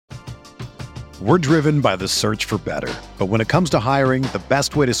We're driven by the search for better. But when it comes to hiring, the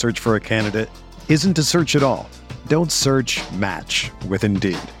best way to search for a candidate isn't to search at all. Don't search, match with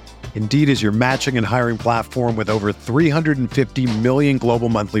Indeed. Indeed is your matching and hiring platform with over 350 million global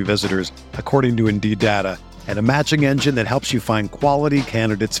monthly visitors, according to Indeed data, and a matching engine that helps you find quality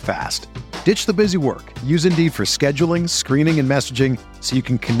candidates fast. Ditch the busy work. Use Indeed for scheduling, screening, and messaging so you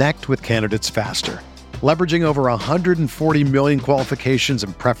can connect with candidates faster. Leveraging over 140 million qualifications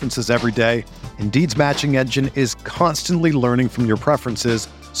and preferences every day, Indeed's matching engine is constantly learning from your preferences,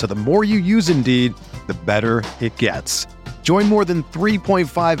 so the more you use Indeed, the better it gets. Join more than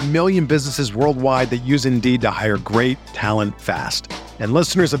 3.5 million businesses worldwide that use Indeed to hire great talent fast. And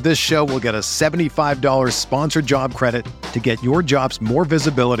listeners of this show will get a $75 sponsored job credit to get your jobs more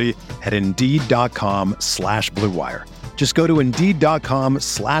visibility at Indeed.com/Blue Wire. Just go to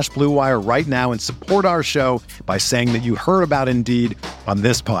Indeed.com/Blue Wire right now and support our show by saying that you heard about Indeed on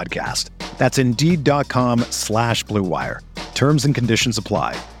this podcast. That's Indeed.com/Blue Wire. Terms and conditions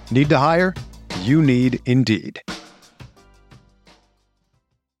apply. Need to hire? You need Indeed.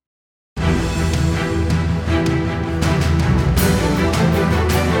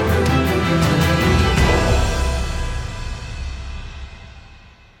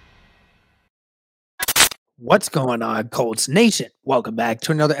 What's going on, Colts Nation? Welcome back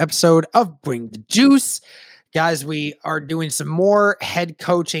to another episode of Bring the Juice. Guys, we are doing some more head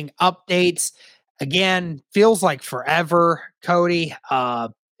coaching updates. Again, feels like forever, Cody.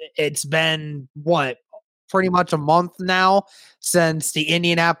 It's been, pretty much a month now since the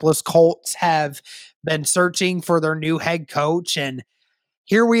Indianapolis Colts have been searching for their new head coach. And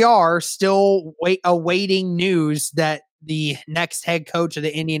here we are still awaiting news that the next head coach of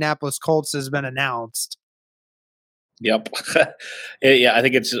the Indianapolis Colts has been announced. Yep. Yeah, I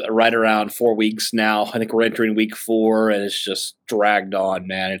think it's right around 4 weeks now. I think we're entering week 4, and it's just dragged on,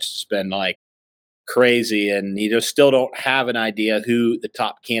 man. It's just been like crazy, and you just still don't have an idea who the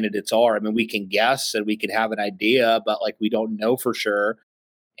top candidates are. I mean, we can guess and we can have an idea, but like we don't know for sure,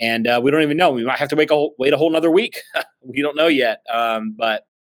 and we don't even know. We might have to wait a whole another week. We don't know yet, but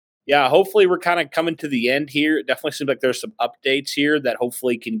yeah, hopefully we're kind of coming to the end here. It definitely seems like there's some updates here that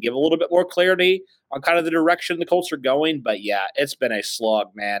hopefully can give a little bit more clarity on kind of the direction the Colts are going. But yeah, it's been a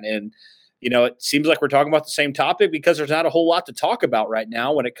slog, man. And, you know, it seems like we're talking about the same topic because there's not a whole lot to talk about right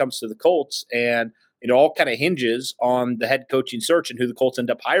now when it comes to the Colts. And it all kind of hinges on the head coaching search and who the Colts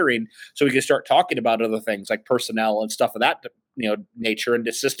end up hiring. So we can start talking about other things like personnel and stuff of that, nature, and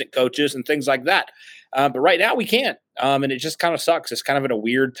assistant coaches and things like that. But right now we can't. And it just kind of sucks. It's kind of in a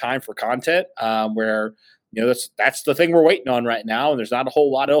weird time for content where, that's the thing we're waiting on right now. And there's not a whole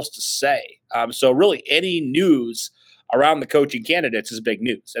lot else to say. So really any news around the coaching candidates is big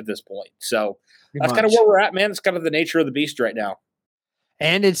news at this point. So that's kind of where we're at, man. It's kind of the nature of the beast right now.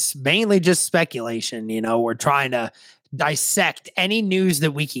 And it's mainly just speculation. We're trying to dissect any news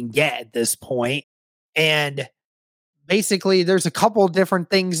that we can get at this point. And basically, there's a couple of different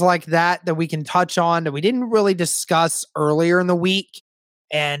things like that we can touch on that we didn't really discuss earlier in the week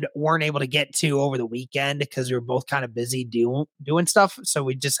and weren't able to get to over the weekend because we were both kind of busy doing stuff. So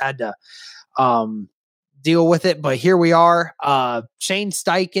we just had to deal with it. But here we are. Shane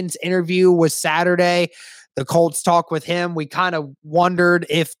Steichen's interview was Saturday. The Colts talked with him. We kind of wondered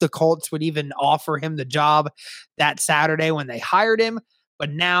if the Colts would even offer him the job that Saturday when they hired him.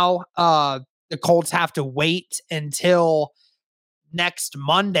 But now the Colts have to wait until next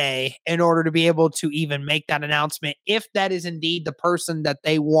Monday in order to be able to even make that announcement, if that is indeed the person that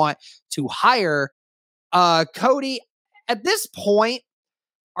they want to hire. Cody, at this point,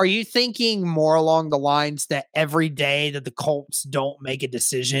 are you thinking more along the lines that every day that the Colts don't make a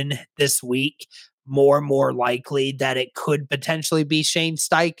decision this week, more and more likely that it could potentially be Shane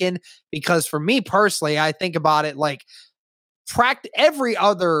Steichen? Because for me personally, I think about it like every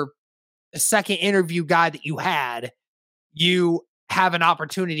other second interview guy that you had, you have an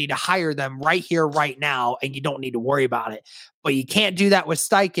opportunity to hire them right here, right now, and you don't need to worry about it. But you can't do that with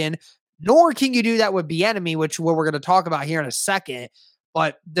Steichen, nor can you do that with Bieniemy, which we're going to talk about here in a second.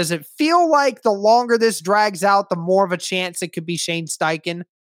 But does it feel like the longer this drags out, the more of a chance it could be Shane Steichen?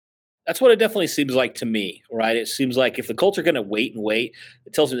 That's what it definitely seems like to me, right? It seems like if the Colts are going to wait and wait,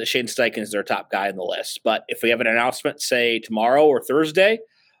 it tells me that Shane Steichen is their top guy on the list. But if we have an announcement, say, tomorrow or Thursday,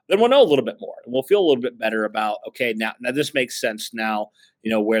 then we'll know a little bit more. And we'll feel a little bit better about, okay, now this makes sense now,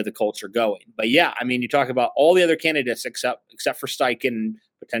 where the Colts are going. But yeah, I mean, you talk about all the other candidates except for Steichen and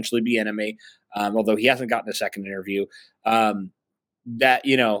potentially Bieniemy, although he hasn't gotten a second interview, that,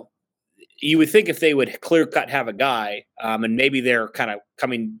 you would think if they would clear cut have a guy, and maybe they're kind of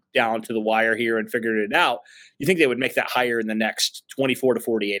coming down to the wire here and figuring it out, you think they would make that hire in the next 24 to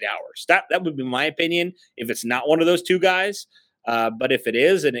 48 hours. That would be my opinion if it's not one of those two guys. But if it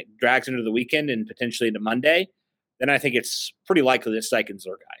is and it drags into the weekend and potentially into Monday, then I think it's pretty likely that Steichen's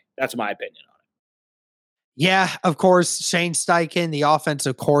their guy. That's my opinion on it. Yeah, of course, Shane Steichen, the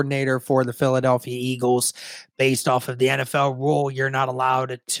offensive coordinator for the Philadelphia Eagles, based off of the NFL rule, you're not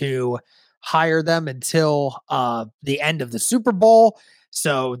allowed to hire them until the end of the Super Bowl.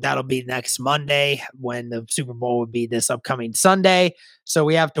 So that'll be next Monday when the Super Bowl would be this upcoming Sunday. So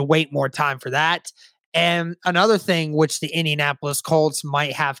we have to wait more time for that. And another thing which the Indianapolis Colts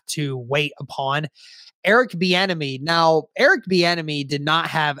might have to wait upon, Eric Bieniemy. Now, Eric Bieniemy did not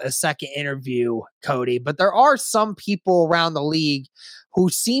have a second interview, Cody, but there are some people around the league who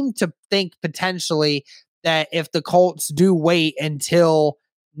seem to think potentially that if the Colts do wait until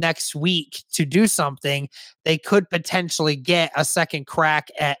next week to do something, they could potentially get a second crack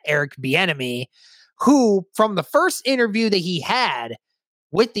at Eric Bieniemy, who, from the first interview that he had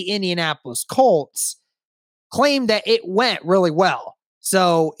with the Indianapolis Colts, claimed that it went really well.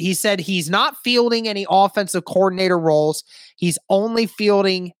 So he said he's not fielding any offensive coordinator roles. He's only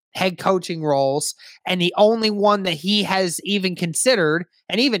fielding head coaching roles. And the only one that he has even considered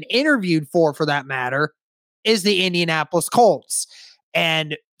and even interviewed for that matter, is the Indianapolis Colts.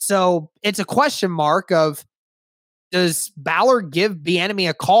 And so it's a question mark of, does Ballard give Bieniemy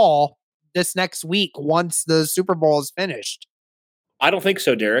a call this next week once the Super Bowl is finished? I don't think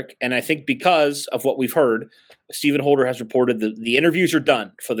so, Derek. And I think because of what we've heard, Stephen Holder has reported that the interviews are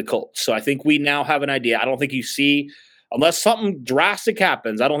done for the Colts. So I think we now have an idea. I don't think you see, unless something drastic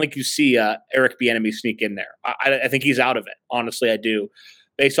happens, I don't think you see Eric Bieniemy sneak in there. I think he's out of it. Honestly, I do,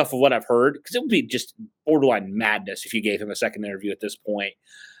 based off of what I've heard, because it would be just borderline madness if you gave him a second interview at this point.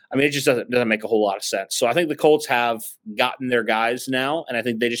 I mean, it just doesn't make a whole lot of sense. So I think the Colts have gotten their guys now, and I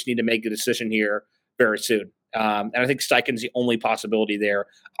think they just need to make a decision here very soon. And I think Steichen's the only possibility there.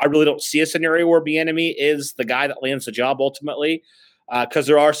 I really don't see a scenario where Bieniemy is the guy that lands the job ultimately, because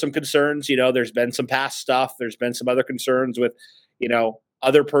there are some concerns. You know, there's been some past stuff. There's been some other concerns with, you know,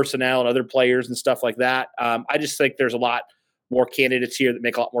 other personnel and other players and stuff like that. I just think there's a lot more candidates here that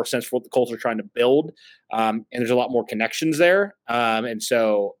make a lot more sense for what the Colts are trying to build, and there's a lot more connections there. And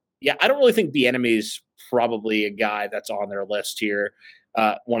so, yeah, I don't really think Bieniemy's probably a guy that's on their list here.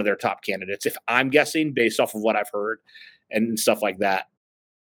 One of their top candidates, if I'm guessing, based off of what I've heard and stuff like that.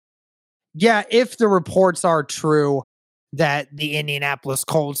 Yeah, if the reports are true that the Indianapolis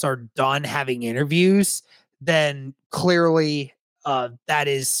Colts are done having interviews, then clearly that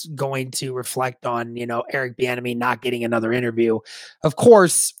is going to reflect on, you know, Eric Bieniemy not getting another interview. Of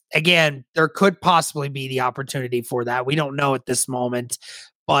course, again, there could possibly be the opportunity for that. We don't know at this moment.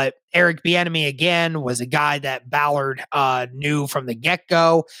 But Eric Bieniemy, again, was a guy that Ballard knew from the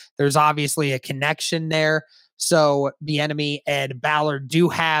get-go. There's obviously a connection there. So Bieniemy and Ballard do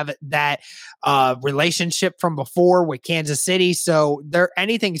have that relationship from before with Kansas City. So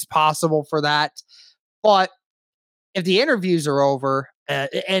anything's possible for that. But if the interviews are over,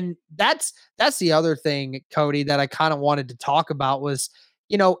 and that's the other thing, Cody, that I kind of wanted to talk about was,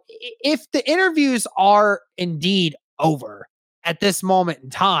 you know, if the interviews are indeed over at this moment in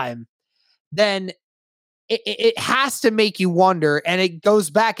time, then it has to make you wonder. And it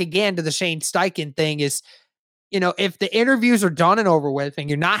goes back again to the Shane Steichen thing is, you know, if the interviews are done and over with and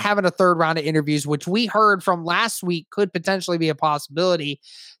you're not having a third round of interviews, which we heard from last week could potentially be a possibility,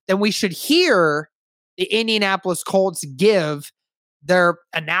 then we should hear the Indianapolis Colts give their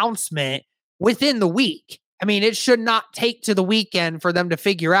announcement within the week. I mean, it should not take to the weekend for them to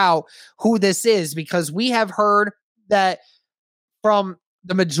figure out who this is, because we have heard that from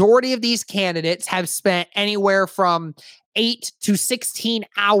the majority of these candidates have spent anywhere from 8 to 16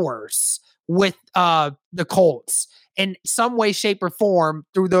 hours with the Colts in some way, shape, or form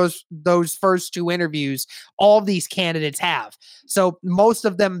through those first two interviews. All of these candidates have. So most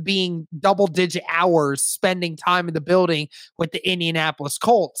of them being double-digit hours spending time in the building with the Indianapolis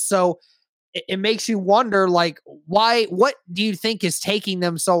Colts. So it makes you wonder, like, what do you think is taking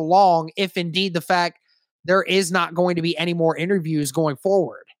them so long, if indeed the fact there is not going to be any more interviews going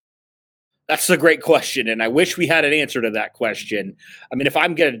forward? That's a great question, and I wish we had an answer to that question. I mean, if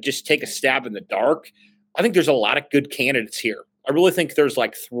I'm going to just take a stab in the dark, I think there's a lot of good candidates here. I really think there's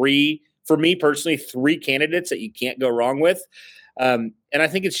like three candidates that you can't go wrong with. And I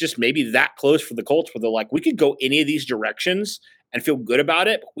think it's just maybe that close for the Colts where they're like, we could go any of these directions and feel good about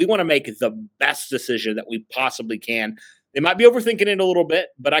it. We want to make the best decision that we possibly can. They might be overthinking it a little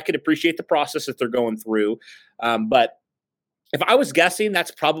bit, but I could appreciate the process that they're going through. But if I was guessing,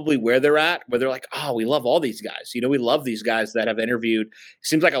 that's probably where they're at, where they're like, oh, we love all these guys. We love these guys that have interviewed. It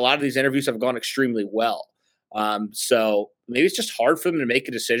seems like a lot of these interviews have gone extremely well. So maybe it's just hard for them to make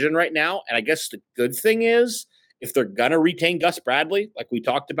a decision right now. And I guess the good thing is, if they're going to retain Gus Bradley, like we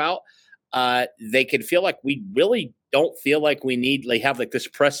talked about, they can feel like we really don't feel like they have like this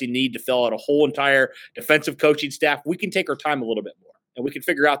pressing need to fill out a whole entire defensive coaching staff. We can take our time a little bit more, and we can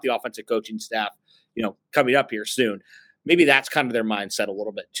figure out the offensive coaching staff, coming up here soon. Maybe that's kind of their mindset a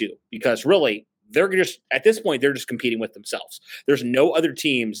little bit too, because really at this point, they're just competing with themselves. There's no other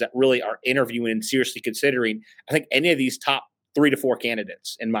teams that really are interviewing and seriously considering, I think, any of these top 3 to 4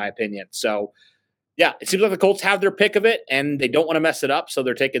 candidates, in my opinion. So yeah, it seems like the Colts have their pick of it and they don't want to mess it up. So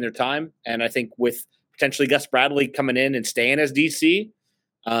they're taking their time. And I think with potentially Gus Bradley coming in and staying as DC,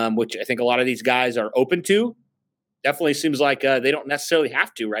 which I think a lot of these guys are open to, definitely seems like they don't necessarily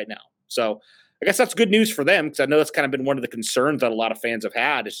have to right now. So I guess that's good news for them, because I know that's kind of been one of the concerns that a lot of fans have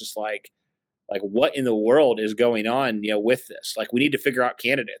had. It's just like what in the world is going on, with this? Like, we need to figure out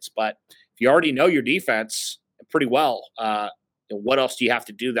candidates. But if you already know your defense pretty well, what else do you have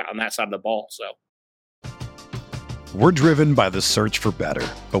to do that on that side of the ball? So we're driven by the search for better.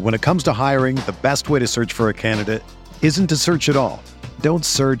 But when it comes to hiring, the best way to search for a candidate isn't to search at all. Don't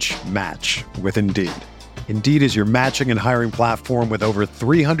search, match with Indeed. Indeed is your matching and hiring platform with over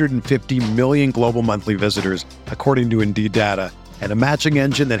 350 million global monthly visitors, according to Indeed data, and a matching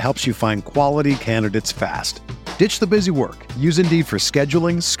engine that helps you find quality candidates fast. Ditch the busy work. Use Indeed for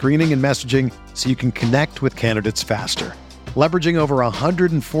scheduling, screening, and messaging so you can connect with candidates faster. Leveraging over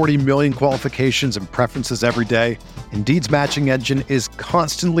 140 million qualifications and preferences every day, Indeed's matching engine is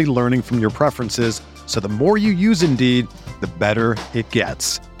constantly learning from your preferences, so the more you use Indeed, the better it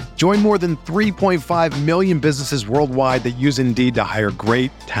gets. Join more than 3.5 million businesses worldwide that use Indeed to hire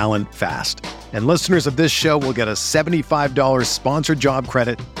great talent fast. And listeners of this show will get a $75 sponsored job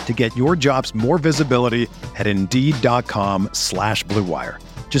credit to get your jobs more visibility at Indeed.com/Blue Wire.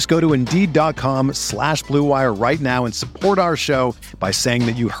 Just go to Indeed.com/Blue Wire right now and support our show by saying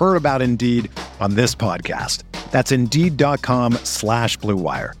that you heard about Indeed on this podcast. That's Indeed.com/Blue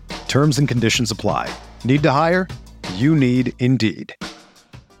Wire. Terms and conditions apply. Need to hire? You need Indeed.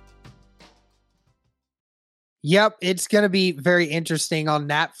 Yep, it's going to be very interesting on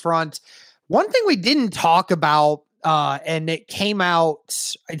that front. One thing we didn't talk about, and it came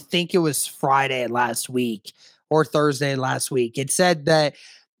out, I think it was Friday last week or Thursday last week. It said that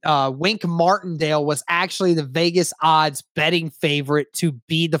Wink Martindale was actually the Vegas odds betting favorite to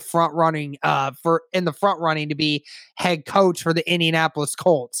be the front running to be head coach for the Indianapolis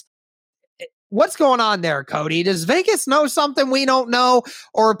Colts. What's going on there, Cody? Does Vegas know something we don't know,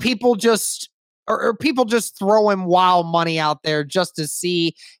 or are people just throwing wild money out there just to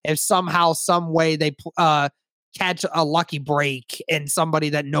see if somehow, some way they catch a lucky break in somebody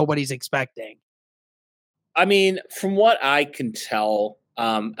that nobody's expecting? I mean, from what I can tell,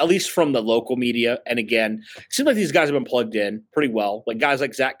 at least from the local media, and again, it seems like these guys have been plugged in pretty well. Like guys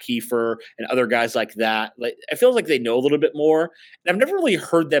like Zach Kiefer and other guys like that. Like, I feel like they know a little bit more. And I've never really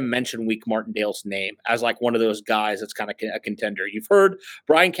heard them mention Wink Martindale's name as like one of those guys that's kind of a contender. You've heard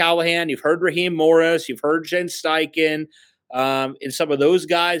Brian Callahan, you've heard Raheem Morris, you've heard Jen Steichen, and some of those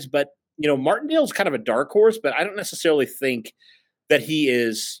guys. But, Martindale's kind of a dark horse, but I don't necessarily think that he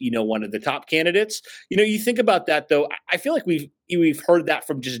is, one of the top candidates. You think about that, though. I feel like we've heard that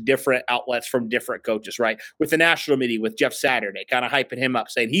from just different outlets, from different coaches, right? With the national media, with Jeff Saturday, kind of hyping him up,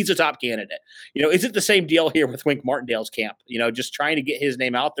 saying he's a top candidate. Is it the same deal here with Wink Martindale's camp? Just trying to get his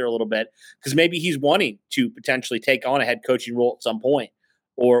name out there a little bit, because maybe he's wanting to potentially take on a head coaching role at some point,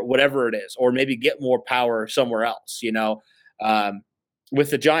 or whatever it is, or maybe get more power somewhere else, with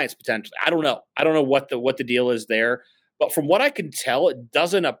the Giants potentially. I don't know. I don't know what the deal is there. But from what I can tell, it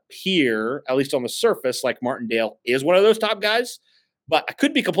doesn't appear, at least on the surface, like Martindale is one of those top guys. But I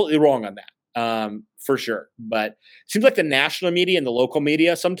could be completely wrong on that, for sure. But it seems like the national media and the local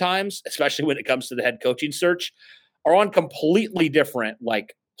media sometimes, especially when it comes to the head coaching search, are on completely different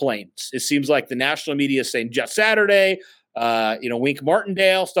planes. It seems like the national media is saying Jeff Saturday, Wink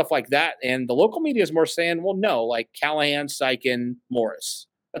Martindale, stuff like that. And the local media is more saying, well, no, like Callahan, Steichen, Morris.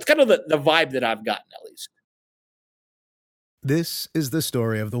 That's kind of the vibe that I've gotten, at least. This is the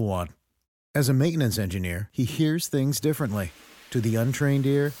story of the one. As a maintenance engineer, he hears things differently. To the untrained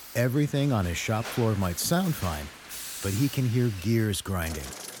ear, everything on his shop floor might sound fine, but he can hear gears grinding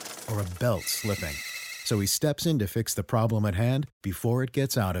or a belt slipping. So he steps in to fix the problem at hand before it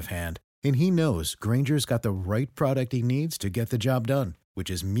gets out of hand. And he knows Grainger's got the right product he needs to get the job done,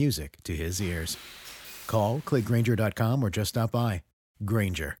 which is music to his ears. Call, click Grainger.com, or just stop by.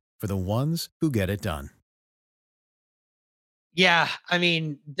 Grainger, for the ones who get it done. Yeah, I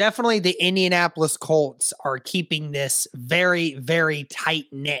mean, definitely the Indianapolis Colts are keeping this very, very tight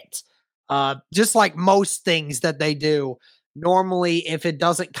knit. Just like most things that they do. Normally, if it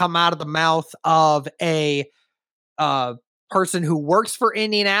doesn't come out of the mouth of a uh, person who works for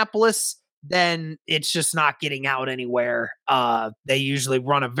Indianapolis, then it's just not getting out anywhere. They usually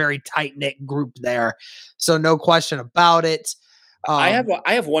run a very tight knit group there, so no question about it. I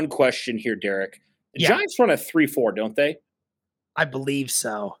have one question here, Derek. The Giants run a 3-4, don't they? I believe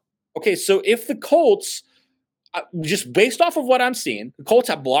so. Okay, so if the Colts, just based off of what I'm seeing, the Colts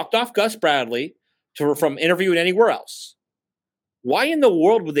have blocked off Gus Bradley from interviewing anywhere else. Why in the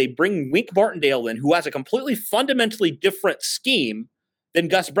world would they bring Wink Martindale in, who has a completely fundamentally different scheme than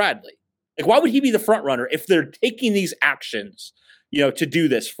Gus Bradley? Like, why would he be the front runner if they're taking these actions, to do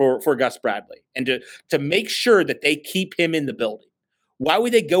this for Gus Bradley and to make sure that they keep him in the building? Why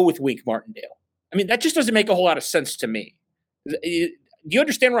would they go with Wink Martindale? I mean, that just doesn't make a whole lot of sense to me. Do you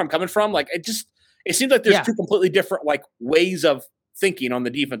understand where I'm coming from? Like, it seems like there's two completely different ways of thinking on the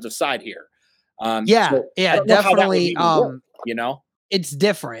defensive side here. Definitely. It's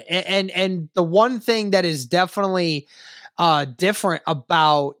different. And the one thing that is definitely different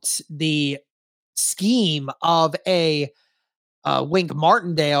about the scheme of a Wink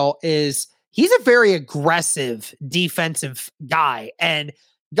Martindale is he's a very aggressive defensive guy. And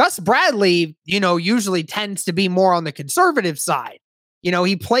Gus Bradley, usually tends to be more on the conservative side.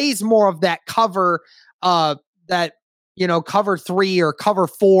 He plays more of that cover, cover 3 or cover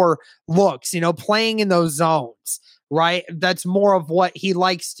 4 looks, playing in those zones, right? That's more of what he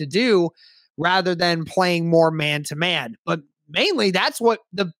likes to do rather than playing more man to man. But mainly that's what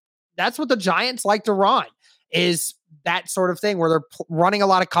the Giants like to run, is that sort of thing where they're running a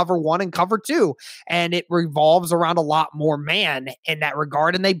lot of cover 1 and cover 2, and it revolves around a lot more man in that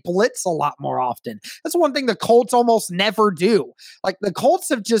regard, and they blitz a lot more often. That's one thing the Colts almost never do. Like, the Colts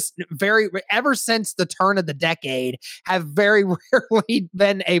have just ever since the turn of the decade, have very rarely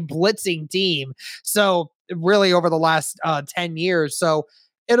been a blitzing team. So really over the last 10 years. So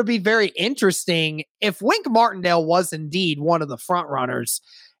it'll be very interesting if Wink Martindale was indeed one of the front runners.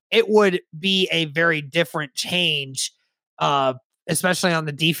 It would be a very different change, especially on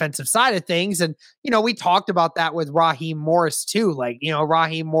the defensive side of things. And, we talked about that with Raheem Morris too. Like,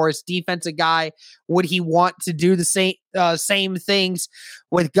 Raheem Morris, defensive guy, would he want to do the same things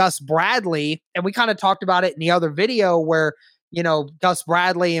with Gus Bradley? And we kind of talked about it in the other video where, Gus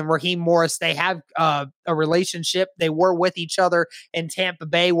Bradley and Raheem Morris, they have a relationship. They were with each other in Tampa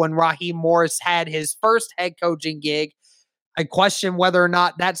Bay when Raheem Morris had his first head coaching gig. I question whether or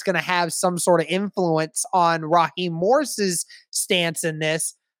not that's going to have some sort of influence on Raheem Morris's stance in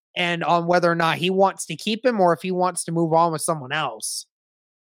this, and on whether or not he wants to keep him or if he wants to move on with someone else.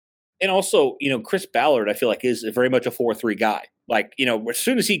 And also, Chris Ballard, I feel like, is very much a 4-3 guy. Like, as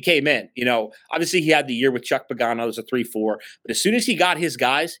soon as he came in, obviously he had the year with Chuck Pagano as a 3-4, but as soon as he got his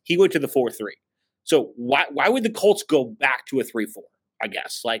guys, he went to the 4-3. So why would the Colts go back to a 3-4, I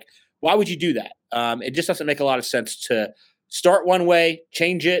guess? Like, why would you do that? It just doesn't make a lot of sense to start one way,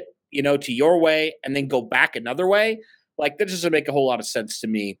 change it, to your way, and then go back another way. Like, that doesn't make a whole lot of sense to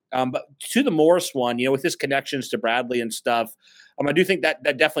me. But to the Morris one, with his connections to Bradley and stuff, I do think that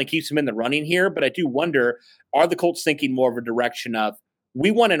definitely keeps him in the running here. But I do wonder, are the Colts thinking more of a direction of, we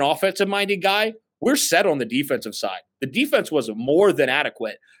want an offensive-minded guy? We're set on the defensive side. The defense was more than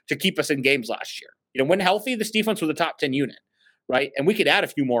adequate to keep us in games last year. When healthy, this defense was a top 10 unit. Right. And we could add a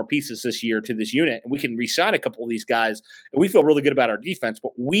few more pieces this year to this unit, and we can re-sign a couple of these guys. And we feel really good about our defense.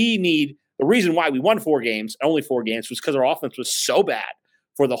 But the reason why we won 4 games, only 4 games, was because our offense was so bad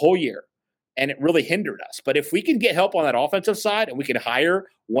for the whole year. And it really hindered us. But if we can get help on that offensive side and we can hire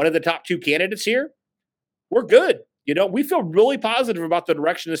one of the top 2 candidates here, we're good. We feel really positive about the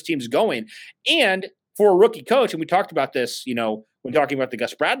direction this team's going. And for a rookie coach, and we talked about this, when talking about the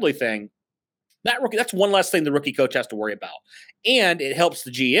Gus Bradley thing, that's one less thing the rookie coach has to worry about. And it helps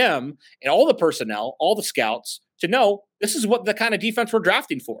the GM and all the personnel, all the scouts, to know this is what the kind of defense we're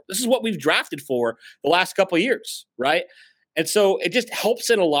drafting for. This is what we've drafted for the last couple of years, right? And so it just helps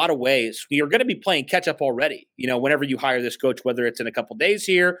in a lot of ways. You're going to be playing catch up already, whenever you hire this coach, whether it's in a couple of days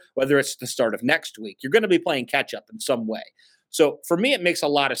here, whether it's the start of next week, you're going to be playing catch up in some way. So for me, it makes a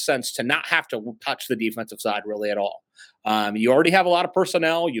lot of sense to not have to touch the defensive side really at all. You already have a lot of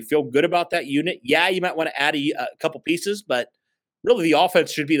personnel. You feel good about that unit. Yeah, you might want to add a couple pieces, but really the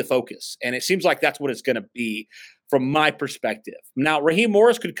offense should be the focus. And it seems like that's what it's going to be from my perspective. Now, Raheem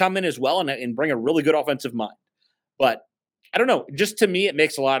Morris could come in as well and bring a really good offensive mind. But I don't know. Just to me, it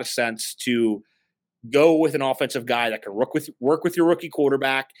makes a lot of sense to go with an offensive guy that can work with your rookie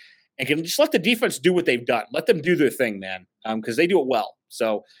quarterback and can just let the defense do what they've done. Let them do their thing, man, because they do it well.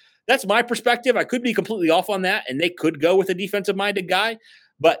 So that's my perspective. I could be completely off on that, and they could go with a defensive-minded guy.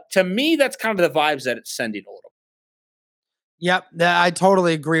 But to me, that's kind of the vibes that it's sending a little. Yep, I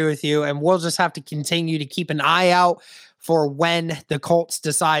totally agree with you. And we'll just have to continue to keep an eye out for when the Colts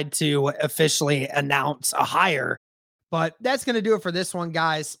decide to officially announce a hire. But that's going to do it for this one,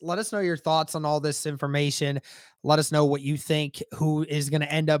 guys. Let us know your thoughts on all this information. Let us know what you think, who is going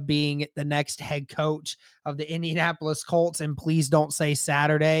to end up being the next head coach of the Indianapolis Colts. And please don't say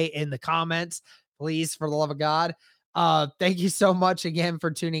Saturday in the comments, please, for the love of God. Thank you so much again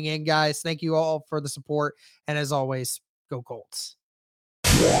for tuning in, guys. Thank you all for the support. And as always, go Colts.